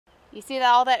You see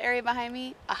all that area behind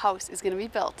me? A house is gonna be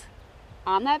built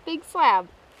on that big slab,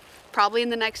 probably in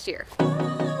the next year.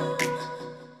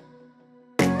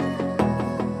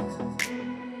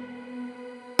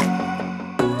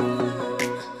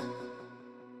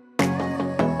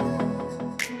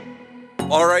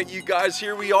 All right, you guys,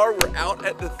 here we are. We're out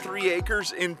at the 3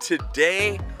 acres, and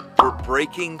today we're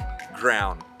breaking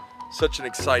ground. Such an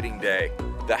exciting day.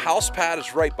 The house pad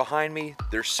is right behind me.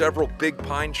 There's several big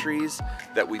pine trees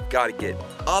that we've got to get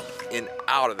up and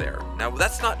out of there. Now,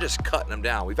 that's not just cutting them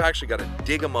down. We've actually got to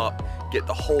dig them up, get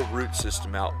the whole root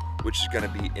system out, which is going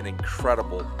to be an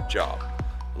incredible job.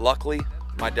 Luckily,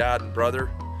 my dad and brother,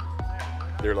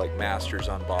 they're like masters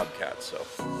on bobcats, so.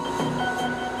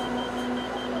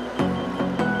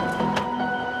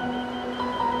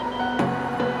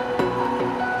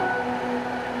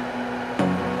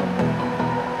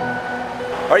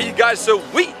 All right, you guys, so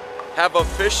we have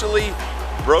officially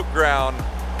broke ground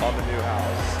on the new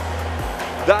house.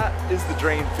 That is the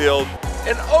drain field,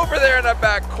 and over there in that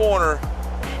back corner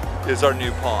is our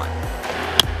new pond.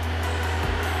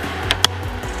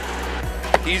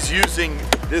 He's using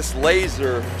this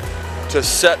laser to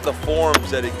set the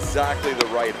forms at exactly the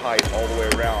right height all the way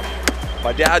around.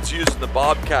 My dad's using the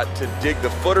bobcat to dig the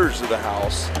footers of the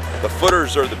house. The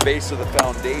footers are the base of the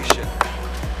foundation.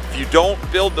 If you don't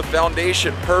build the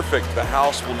foundation perfect, the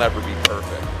house will never be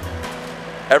perfect.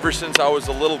 Ever since I was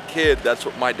a little kid, that's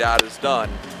what my dad has done,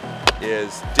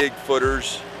 is dig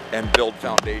footers and build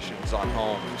foundations on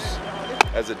homes.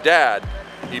 As a dad,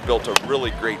 he built a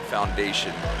really great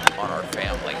foundation on our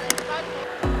family.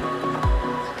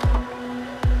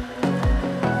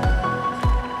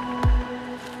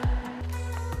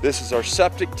 This is our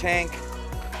septic tank.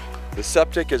 The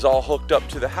septic is all hooked up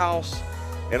to the house.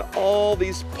 And all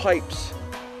these pipes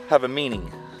have a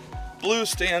meaning. Blue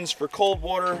stands for cold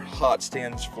water, hot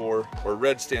stands for, or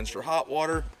red stands for hot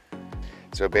water.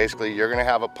 So basically you're gonna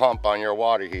have a pump on your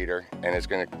water heater and it's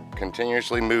gonna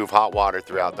continuously move hot water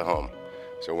throughout the home.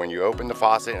 So when you open the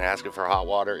faucet and ask it for hot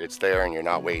water, it's there and you're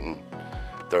not waiting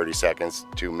 30 seconds,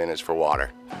 2 minutes for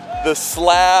water. The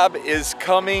slab is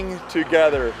coming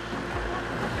together.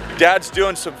 Dad's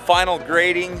doing some final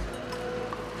grading.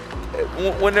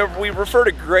 Whenever we refer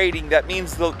to grading, that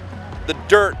means the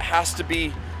dirt has to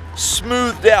be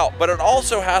smoothed out, but it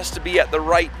also has to be at the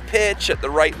right pitch, at the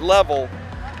right level.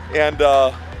 And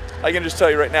I can just tell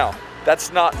you right now,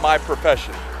 that's not my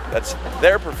profession. That's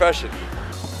their profession.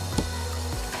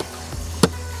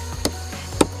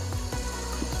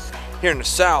 Here in the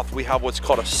South, we have what's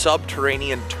called a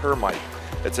subterranean termite.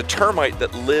 It's a termite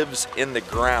that lives in the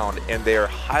ground, and they are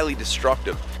highly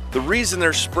destructive. The reason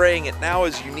they're spraying it now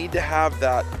is you need to have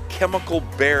that chemical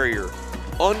barrier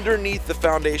underneath the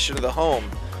foundation of the home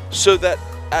so that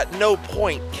at no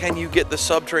point can you get the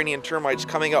subterranean termites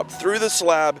coming up through the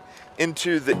slab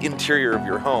into the interior of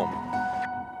your home.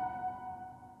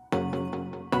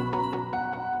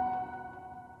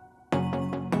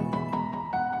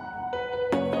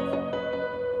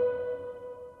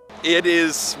 It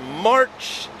is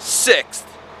March 6th,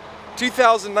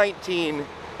 2019.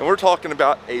 And we're talking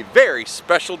about a very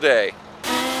special day.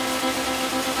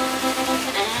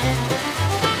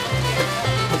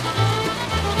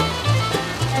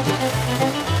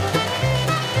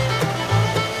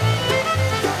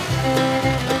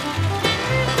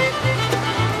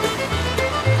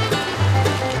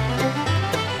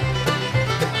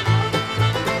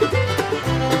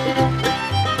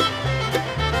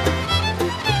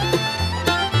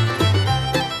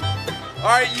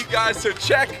 All right, you guys, so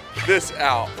check this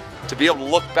out. To be able to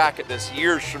look back at this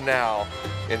years from now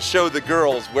and show the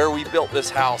girls where we built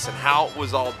this house and how it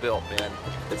was all built, man,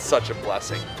 it's such a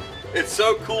blessing. It's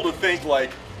so cool to think like,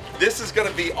 this is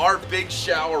gonna be our big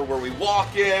shower where we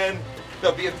walk in.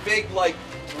 There'll be a big like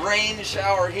rain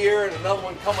shower here and another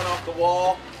one coming off the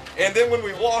wall. And then when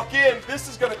we walk in, this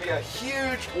is gonna be a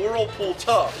huge whirlpool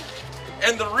tub.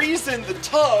 And the reason the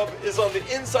tub is on the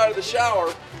inside of the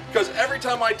shower, because every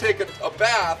time I take a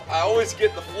bath, I always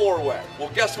get the floor wet.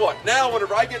 Well, guess what? Now,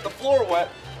 whenever I get the floor wet,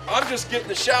 I'm just getting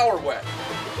the shower wet.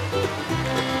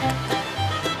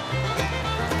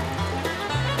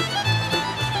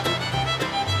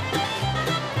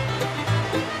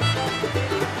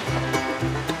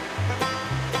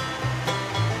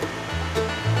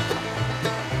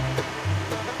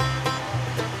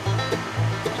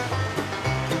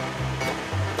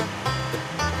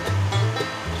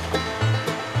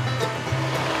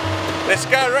 This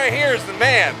guy right here is the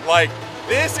man. Like,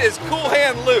 this is Cool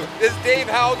Hand Luke. This is Dave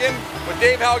Haugen with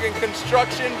Dave Haugen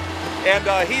Construction.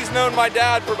 And he's known my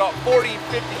dad for about 40,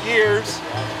 50 years.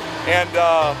 And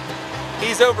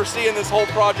He's overseeing this whole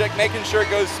project, making sure it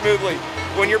goes smoothly.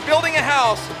 When you're building a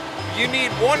house, you need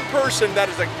one person that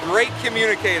is a great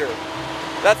communicator.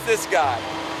 That's this guy.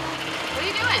 What are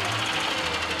you doing?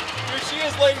 Here she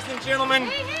is, ladies and gentlemen.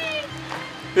 Hey, hey.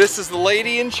 This is the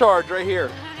lady in charge right here.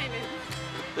 Hi, baby.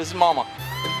 This is Mama.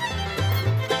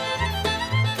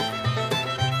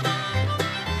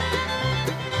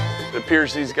 It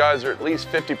appears these guys are at least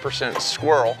 50%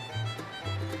 squirrel.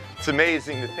 It's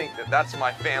amazing to think that that's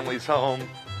my family's home.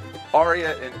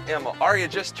 Aria and Emma. Aria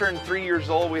just turned 3 years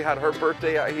old. We had her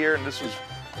birthday out here, and this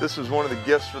was one of the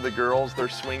gifts for the girls, their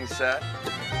swing set.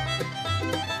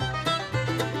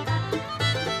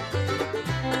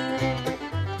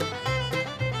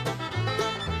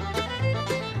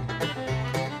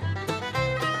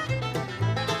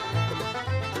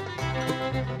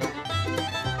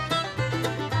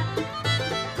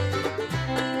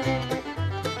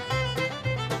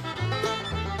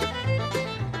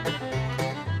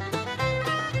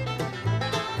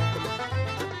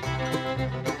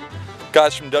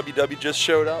 Guys from WW just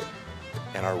showed up,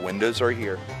 and our windows are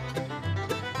here.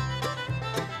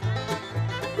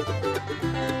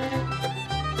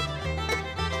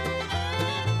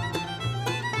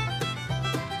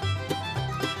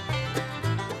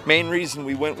 Main reason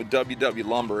we went with WW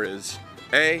Lumber is,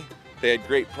 A, they had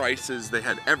great prices, they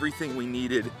had everything we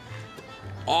needed,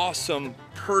 awesome,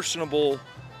 personable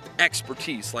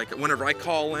expertise. Like whenever I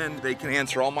call in, they can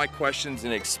answer all my questions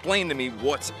and explain to me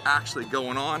what's actually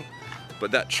going on. But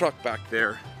that truck back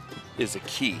there is a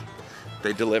key.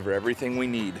 They deliver everything we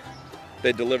need.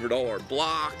 They delivered all our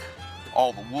block,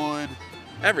 all the wood,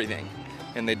 everything.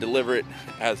 And they deliver it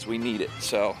as we need it.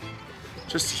 So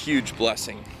just a huge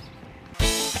blessing.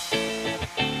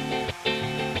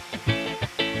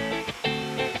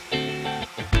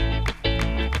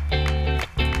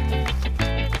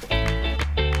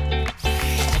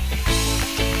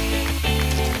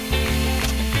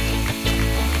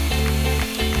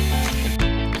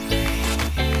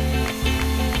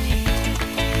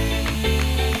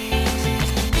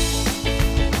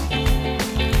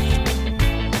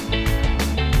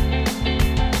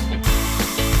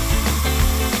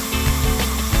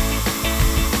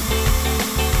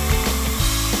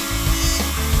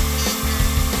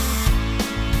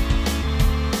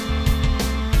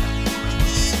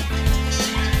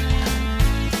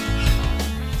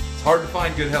 Hard to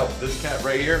find good help. This cat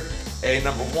right here,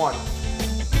 number 1.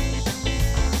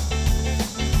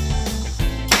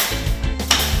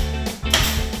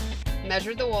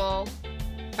 Measured the wall,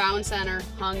 found center,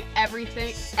 hung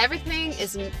everything. Everything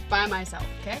is by myself,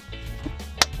 okay?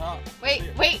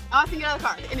 Wait, Austin, get out of the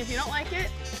car. And if you don't like it,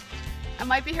 I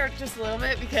might be hurt just a little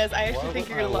bit because I actually think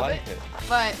you're gonna love it.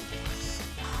 But,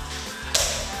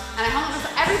 and I hung up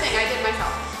everything I did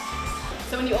myself.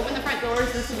 So when you open the front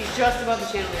doors, this will be just above the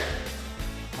chandelier.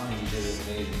 Honey, you did an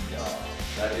amazing job.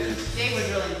 That is... Dave was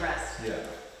really impressed. Yeah.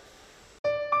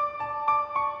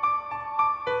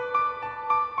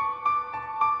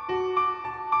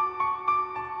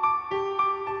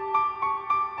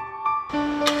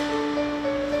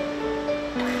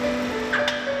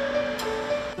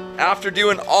 After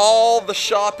doing all the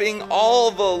shopping,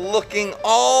 all the looking,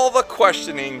 all the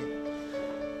questioning,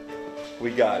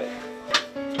 we got it.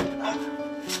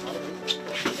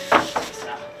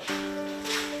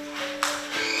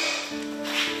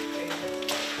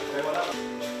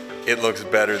 It looks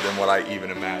better than what I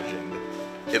even imagined.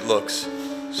 It looks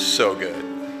so good.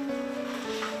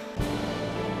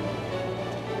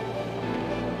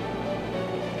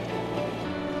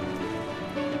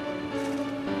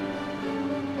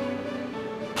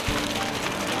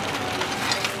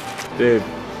 Dave,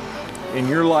 in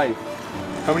your life,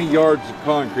 how many yards of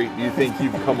concrete do you think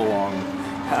you've come along?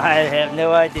 I have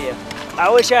no idea. I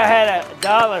wish I had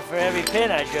 $1 for every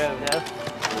pin I drove,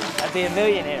 though. I'd be a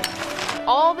millionaire.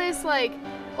 All this like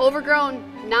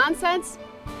overgrown nonsense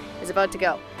is about to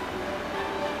go.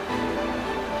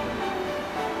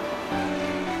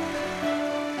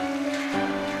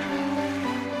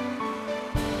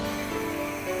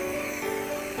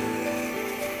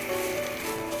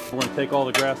 We're going to take all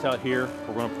the grass out here.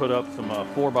 We're going to put up some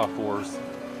 4x4s.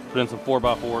 Put in some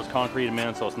 4x4s, concrete them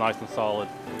in so it's nice and solid.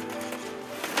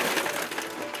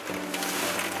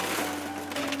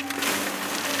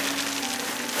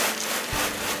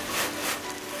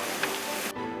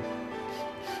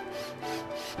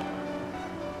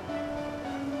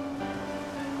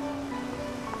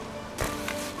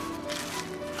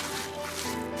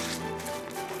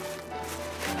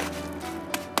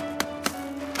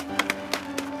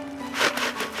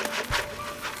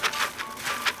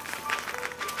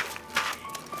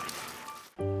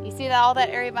 all that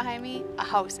area behind me, a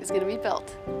house is gonna be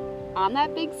built on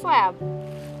that big slab,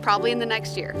 probably in the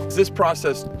next year. This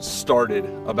process started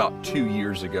about 2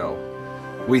 years ago.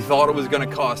 We thought it was gonna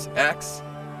cost X,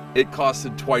 it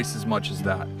costed twice as much as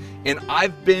that. And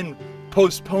I've been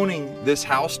postponing this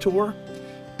house tour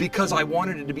because I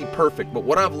wanted it to be perfect. But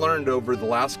what I've learned over the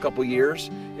last couple years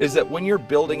is that when you're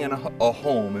building a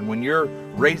home and when you're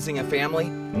raising a family,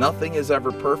 nothing is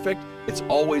ever perfect. It's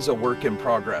always a work in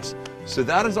progress. So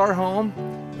that is our home,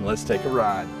 and let's take a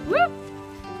ride. Woo!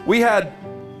 We had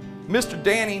Mr.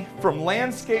 Danny from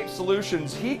Landscape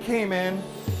Solutions. He came in,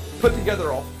 put together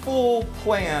a full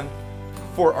plan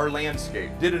for our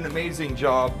landscape. Did an amazing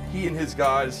job. He and his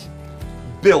guys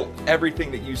built everything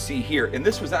that you see here. And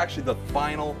this was actually the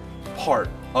final part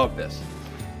of this.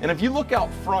 And if you look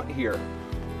out front here,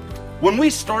 when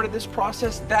we started this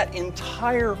process, that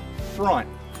entire front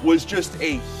was just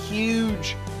a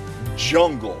huge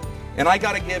jungle. And I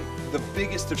gotta give the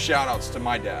biggest of shout outs to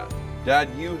my dad. Dad,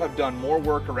 you have done more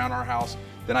work around our house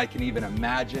than I can even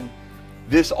imagine.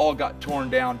 This all got torn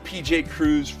down. PJ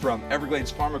Cruz from Everglades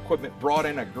Farm Equipment brought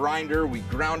in a grinder. We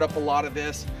ground up a lot of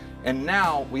this. And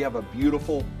now we have a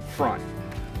beautiful front.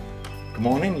 Come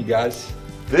on in, you guys.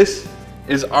 This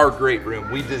is our great room.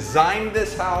 We designed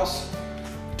this house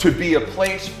to be a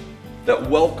place that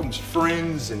welcomes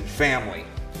friends and family.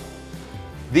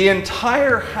 The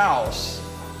entire house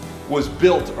was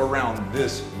built around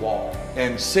this wall,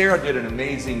 and Sarah did an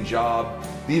amazing job.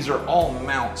 These are all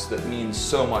mounts that mean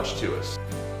so much to us.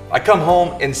 I come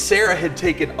home and Sarah had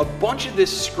taken a bunch of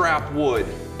this scrap wood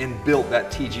and built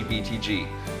that TGBTG.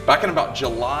 Back in about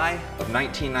July of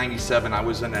 1997, I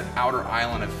was in an outer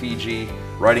island of Fiji,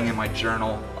 writing in my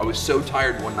journal. I was so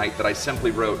tired one night that I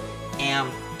simply wrote,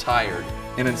 "Am tired."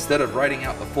 And instead of writing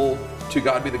out the full "To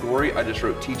God be the glory," I just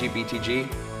wrote TGBTG.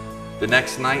 The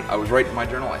next night, I was writing my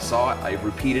journal, I saw it, I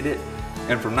repeated it.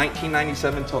 And from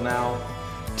 1997 till now,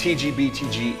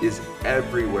 TGBTG is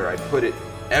everywhere. I put it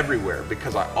everywhere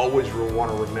because I always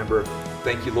want to remember,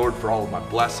 thank you, Lord, for all of my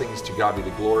blessings. To God be the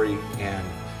glory. And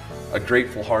a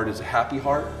grateful heart is a happy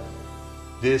heart.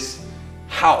 This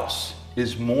house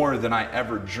is more than I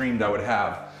ever dreamed I would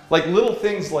have. Like little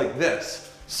things like this.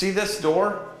 See this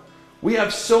door? We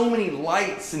have so many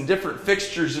lights and different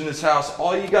fixtures in this house.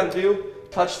 All you got to do,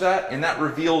 touch that, and that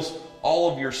reveals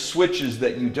all of your switches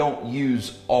that you don't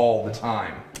use all the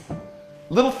time.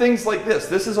 Little things like this.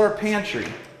 This is our pantry.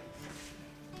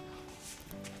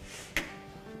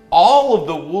 All of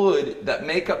the wood that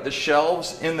make up the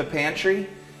shelves in the pantry,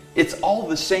 it's all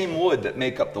the same wood that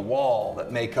make up the wall,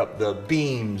 that make up the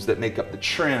beams, that make up the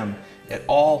trim. It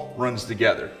all runs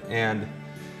together. And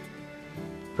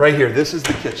right here, this is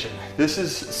the kitchen. This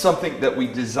is something that we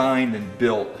designed and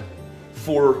built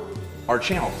for our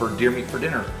channel, for Deer Meat for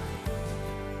Dinner.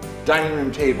 Dining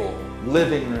room table,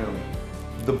 living room,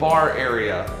 the bar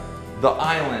area, the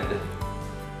island,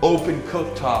 open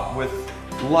cooktop with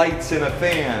lights and a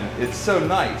fan. It's so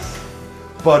nice.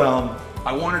 But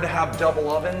I wanted to have double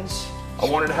ovens. I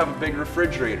wanted to have a big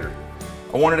refrigerator.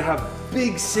 I wanted to have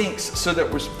big sinks so there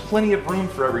was plenty of room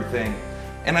for everything.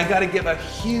 And I gotta give a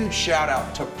huge shout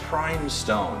out to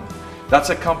Primestone.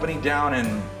 That's a company down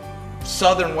in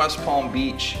southern West Palm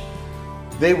Beach.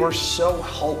 They were so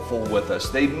helpful with us.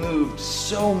 They moved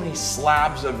so many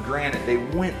slabs of granite. They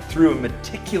went through and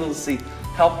meticulously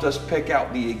helped us pick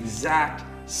out the exact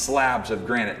slabs of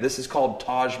granite. This is called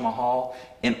Taj Mahal,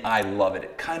 and I love it.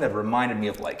 It kind of reminded me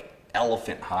of like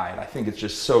elephant hide. I think it's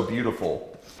just so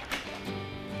beautiful.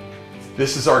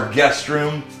 This is our guest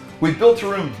room. We built a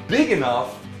room big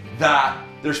enough that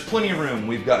there's plenty of room.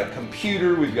 We've got a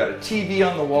computer, we've got a TV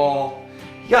on the wall.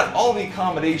 You got all the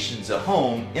accommodations at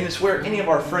home, and it's where any of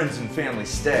our friends and family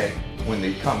stay when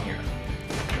they come here.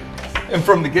 And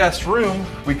from the guest room,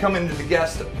 we come into the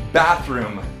guest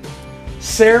bathroom.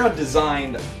 Sarah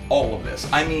designed all of this.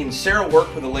 I mean, Sarah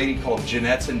worked with a lady called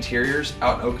Jeanette's Interiors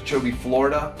out in Okeechobee,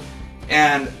 Florida,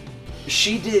 and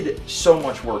she did so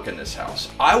much work in this house.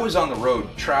 I was on the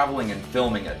road traveling and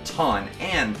filming a ton,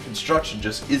 and construction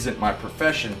just isn't my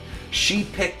profession. She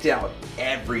picked out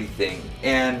everything,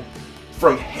 and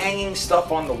from hanging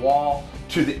stuff on the wall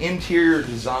to the interior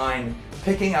design,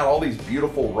 picking out all these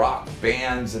beautiful rock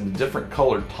bands and different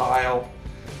colored tile,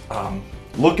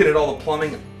 looking at all the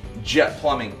plumbing, Jet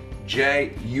Plumbing.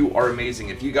 Jay, you are amazing.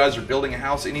 If you guys are building a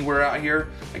house anywhere out here,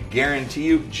 I guarantee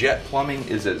you Jet Plumbing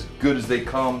is as good as they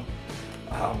come.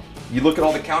 You look at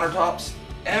all the countertops,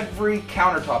 every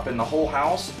countertop in the whole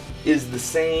house is the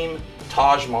same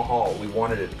Taj Mahal. We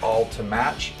wanted it all to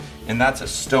match, and that's a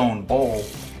stone bowl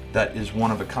that is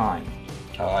one of a kind.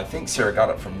 I think Sarah got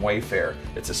it from Wayfair.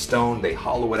 It's a stone, they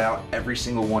hollow it out. Every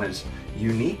single one is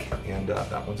unique, and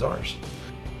that one's ours.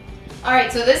 All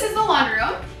right, so this is the laundry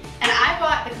room, and I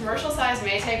bought the commercial size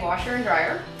Maytag washer and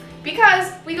dryer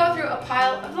because we go through a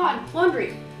pile of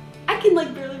laundry. I can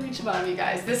like barely reach the bottom, you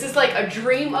guys. This is like a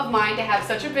dream of mine to have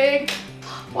such a big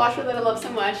washer that I love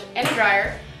so much, and a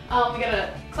dryer. We got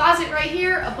a closet right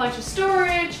here, a bunch of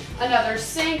storage, another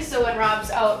sink, so when Rob's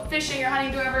out fishing or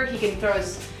hunting, whatever, he can throw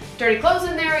his dirty clothes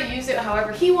in there, use it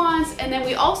however he wants, and then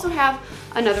we also have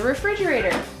another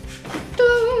refrigerator.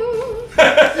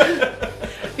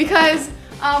 Because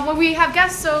when we have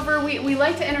guests over, we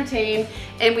like to entertain,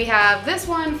 and we have this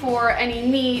one for any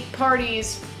meat,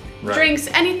 parties, drinks,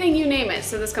 anything you name it.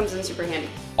 So this comes in super handy.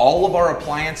 All of our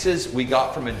appliances we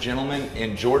got from a gentleman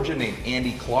in Georgia named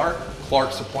Andy Clark,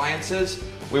 Clark's Appliances.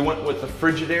 We went with the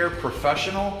Frigidaire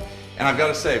Professional, and I've got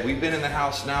to say, we've been in the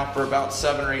house now for about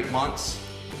 7 or 8 months.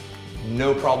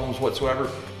 No problems whatsoever,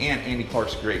 and Andy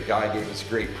Clark's a great guy, gave us a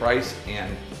great price,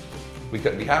 and we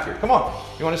couldn't be happier. Come on,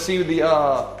 you want to see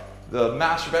the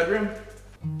master bedroom?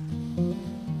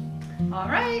 All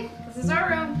right, this is our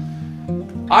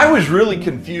room. I was really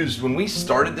confused when we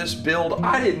started this build.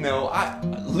 I didn't know.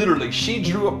 Literally, she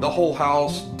drew up the whole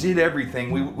house, did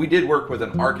everything. We did work with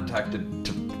an architect to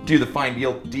do the fine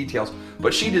details,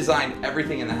 but she designed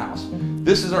everything in the house.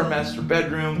 This is our master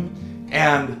bedroom,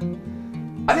 and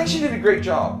I think she did a great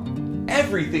job.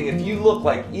 Everything, if you look,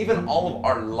 like even all of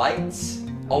our lights,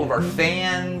 all of our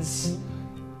fans,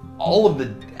 all of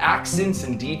the accents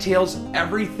and details,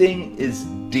 everything is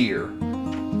dear.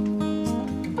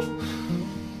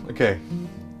 Okay,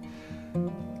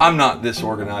 I'm not this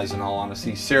organized in all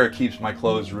honesty. Sarah keeps my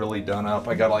clothes really done up.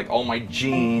 I got like all my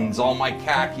jeans, all my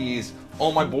khakis,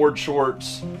 all my board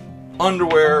shorts,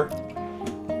 underwear,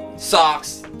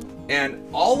 socks, and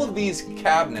all of these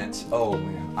cabinets. Oh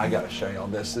man, I gotta show y'all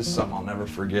this. This is something I'll never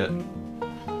forget.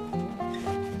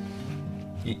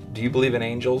 Do you believe in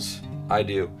angels? I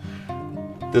do.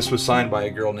 This was signed by a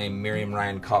girl named Miriam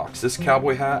Ryan Cox. This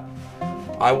cowboy hat,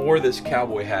 I wore this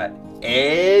cowboy hat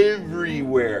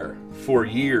everywhere for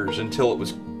years until it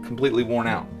was completely worn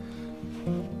out.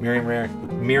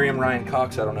 Miriam Ryan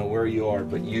Cox, I don't know where you are,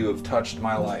 but you have touched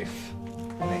my life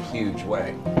in a huge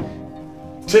way.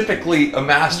 Typically, a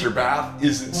master bath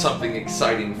isn't something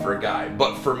exciting for a guy,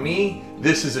 but for me,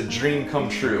 this is a dream come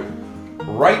true.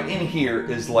 Right in here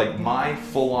is like my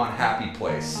full-on happy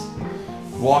place.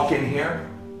 Walk in here,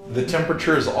 the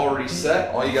temperature is already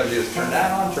set. All you gotta do is turn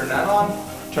that on, turn that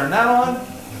on, turn that on,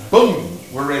 boom,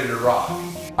 we're ready to rock.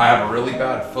 I have a really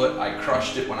bad foot. I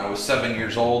crushed it when I was 7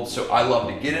 years old, so I love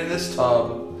to get in this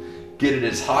tub, get it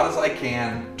as hot as I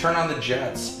can, turn on the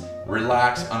jets,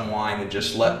 relax, unwind, and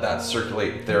just let that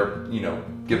circulate there, you know,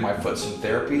 give my foot some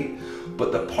therapy.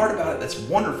 But the part about it that's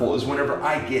wonderful is whenever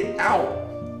I get out,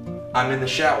 I'm in the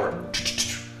shower.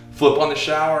 Flip on the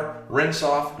shower, rinse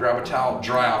off, grab a towel,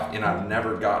 dry off, and I've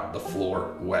never got the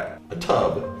floor wet. A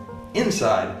tub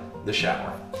inside the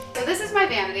shower. So this is my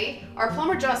vanity. Our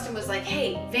plumber Justin was like,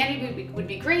 hey, vanity would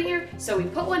be great here. So we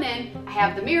put one in. I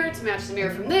have the mirror to match the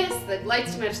mirror from this, the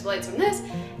lights to match the lights from this,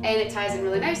 and it ties in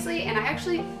really nicely, and I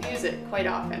actually use it quite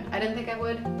often. I didn't think I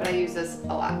would, but I use this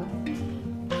a lot.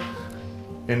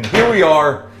 And here we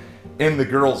are in the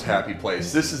girls' happy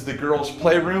place. This is the girls'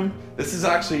 playroom. This is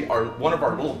actually one of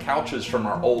our little couches from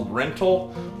our old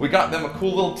rental. We got them a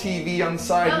cool little TV on the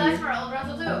side Oh, that's here. from our old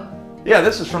rental too. Yeah,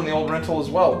 this is from the old rental as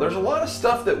well. There's a lot of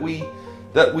stuff that we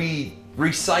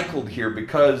recycled here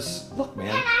because, look,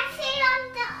 man. Can I sit on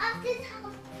this house,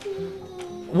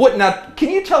 please? What now?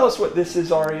 Can you tell us what this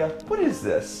is, Aria? What is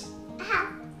this? A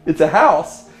house. It's a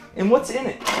house, and what's in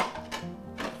it?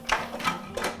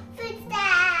 Food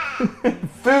stuff.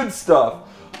 Food stuff.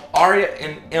 Aria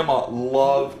and Emma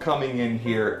love coming in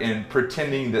here and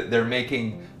pretending that they're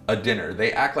making a dinner.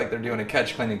 They act like they're doing a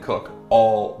catch, clean, and cook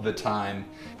all the time.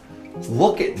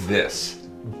 Look at this.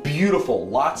 Beautiful,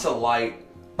 lots of light,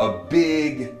 a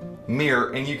big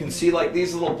mirror, and you can see like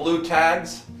these little blue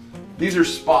tags. These are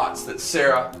spots that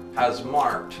Sarah has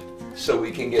marked so we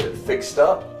can get it fixed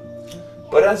up.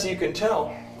 But as you can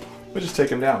tell, we'll just take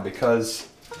them down because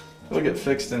it'll get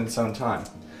fixed in its own time.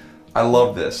 I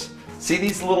love this. See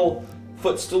these little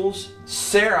footstools?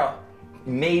 Sarah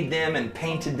made them and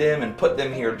painted them and put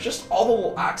them here. Just all the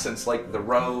little accents like the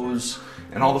rose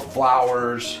and all the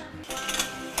flowers.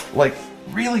 Like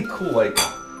really cool, like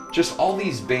just all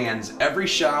these bands. Every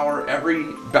shower, every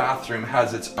bathroom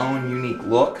has its own unique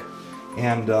look.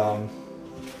 And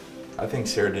I think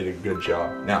Sarah did a good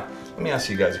job. Now, let me ask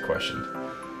you guys a question.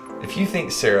 If you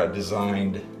think Sarah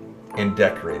designed and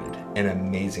decorated an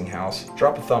amazing house,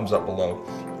 drop a thumbs up below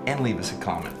and leave us a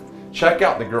comment. check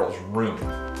out the girls' room.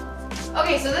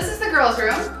 Okay, so this is the girls'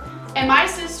 room, and my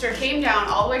sister came down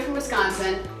all the way from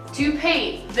Wisconsin to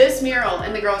paint this mural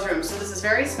in the girls' room, so this is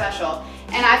very special.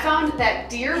 And I found that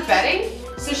deer bedding,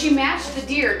 so she matched the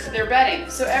deer to their bedding,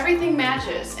 so everything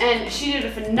matches, and she did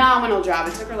a phenomenal job.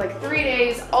 It took her like 3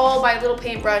 days, all by a little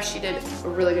paintbrush. She did a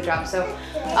really good job. So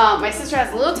my sister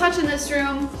has a little touch in this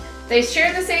room. They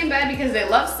share the same bed because they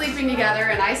love sleeping together,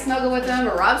 and I snuggle with them,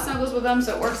 or Rob snuggles with them,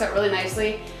 so it works out really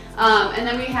nicely. And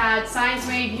then we had signs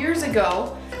made years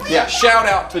ago. Yeah, shout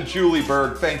out to Julie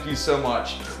Berg, thank you so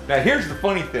much. Now here's the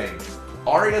funny thing.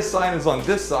 Aria's sign is on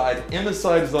this side, Emma's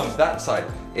side is on that side.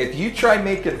 If you try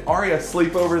making Aria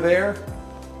sleep over there,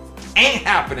 ain't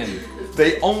happening.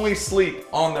 They only sleep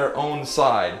on their own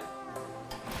side.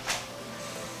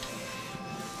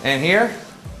 And here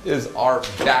is our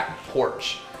back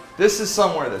porch. This is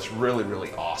somewhere that's really,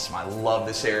 really awesome. I love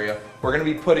this area. We're gonna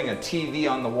be putting a TV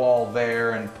on the wall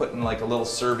there and putting like a little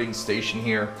serving station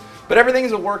here. But everything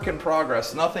is a work in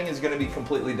progress. Nothing is gonna be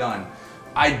completely done.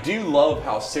 I do love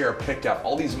how Sarah picked out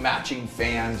all these matching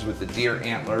fans with the deer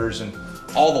antlers, and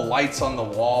all the lights on the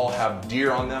wall have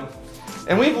deer on them.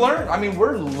 And we've learned, I mean,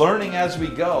 we're learning as we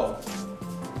go.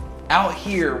 Out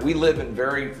here, we live in a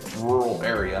very rural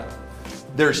area.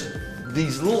 There's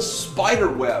these little spider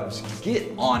webs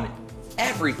get on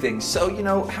everything. So, you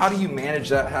know, how do you manage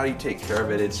that? How do you take care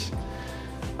of it? It's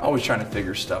always trying to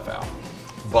figure stuff out.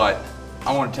 But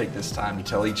I want to take this time to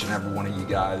tell each and every one of you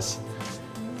guys,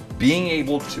 being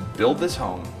able to build this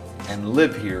home and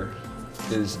live here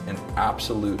is an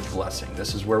absolute blessing.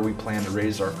 This is where we plan to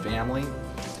raise our family.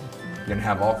 We're gonna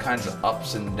have all kinds of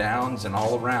ups and downs and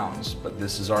all arounds, but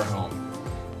this is our home.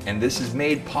 And this is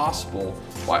made possible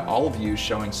by all of you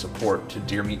showing support to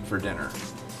Deer Meat for Dinner.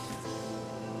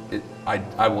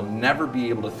 I will never be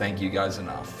able to thank you guys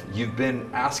enough. You've been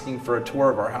asking for a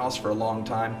tour of our house for a long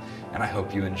time, and I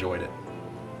hope you enjoyed it.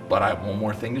 But I have one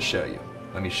more thing to show you.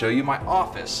 Let me show you my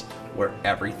office where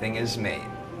everything is made.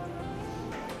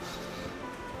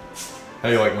 How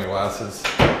do you like my glasses?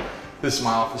 This is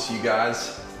my office, you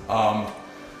guys.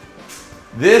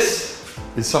 This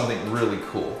is something really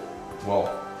cool.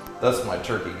 Well, that's my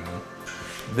turkey gun.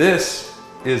 This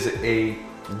is a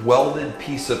welded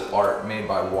piece of art made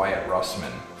by Wyatt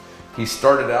Russman. He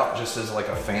started out just as like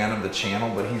a fan of the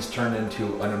channel, but he's turned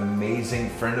into an amazing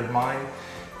friend of mine,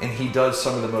 and he does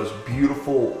some of the most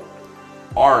beautiful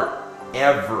art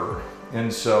ever.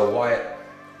 And so Wyatt,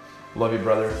 love you,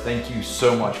 brother. Thank you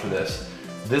so much for this.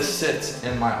 This sits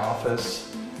in my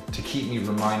office to keep me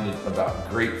reminded about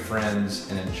great friends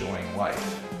and enjoying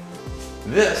life.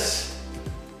 This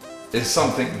is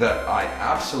something that I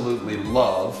absolutely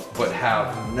love, but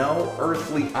have no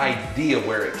earthly idea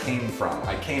where it came from.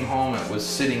 I came home and it was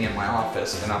sitting in my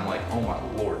office, and I'm like, oh my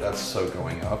Lord, that's so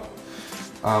going up.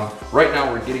 Right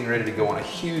now we're getting ready to go on a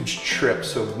huge trip,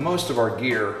 so most of our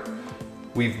gear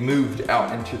we've moved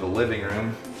out into the living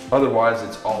room. Otherwise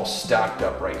it's all stacked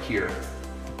up right here.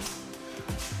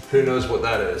 Who knows what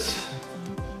that is?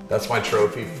 That's my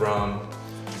trophy from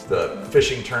the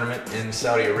fishing tournament in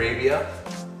Saudi Arabia.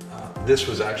 This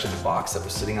was actually the box that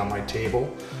was sitting on my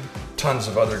table. Tons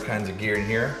of other kinds of gear in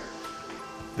here.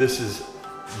 This is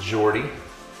Jordy,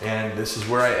 and this is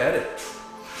where I edit.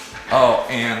 Oh,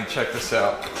 and check this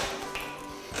out.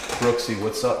 Brooksy,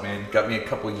 what's up, man? Got me a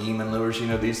couple of Yeeman lures. You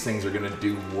know, these things are gonna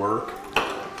do work.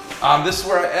 This is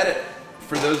where I edit.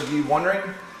 For those of you wondering,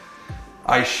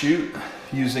 I shoot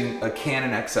using a Canon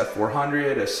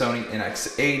XF400, a Sony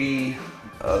NX80,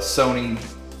 a Sony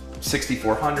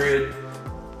 6400,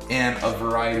 and a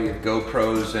variety of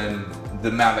GoPros and the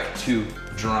Mavic 2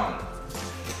 drone.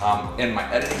 And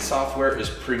my editing software is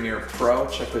Premiere Pro.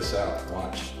 Check this out,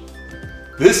 watch.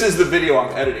 This is the video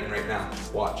I'm editing right now,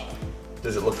 watch.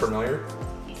 Does it look familiar?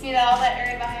 You see that all that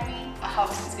area behind me? A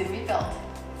house is gonna be built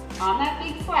on that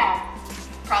big slab,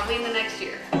 probably in the next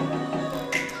year.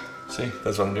 See,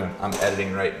 that's what I'm doing. I'm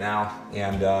editing right now,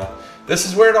 and this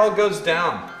is where it all goes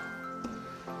down.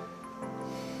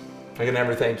 I can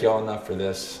never thank y'all enough for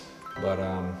this, but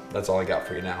that's all I got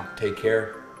for you now. Take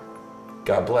care,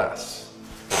 God bless,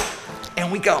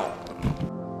 and we go.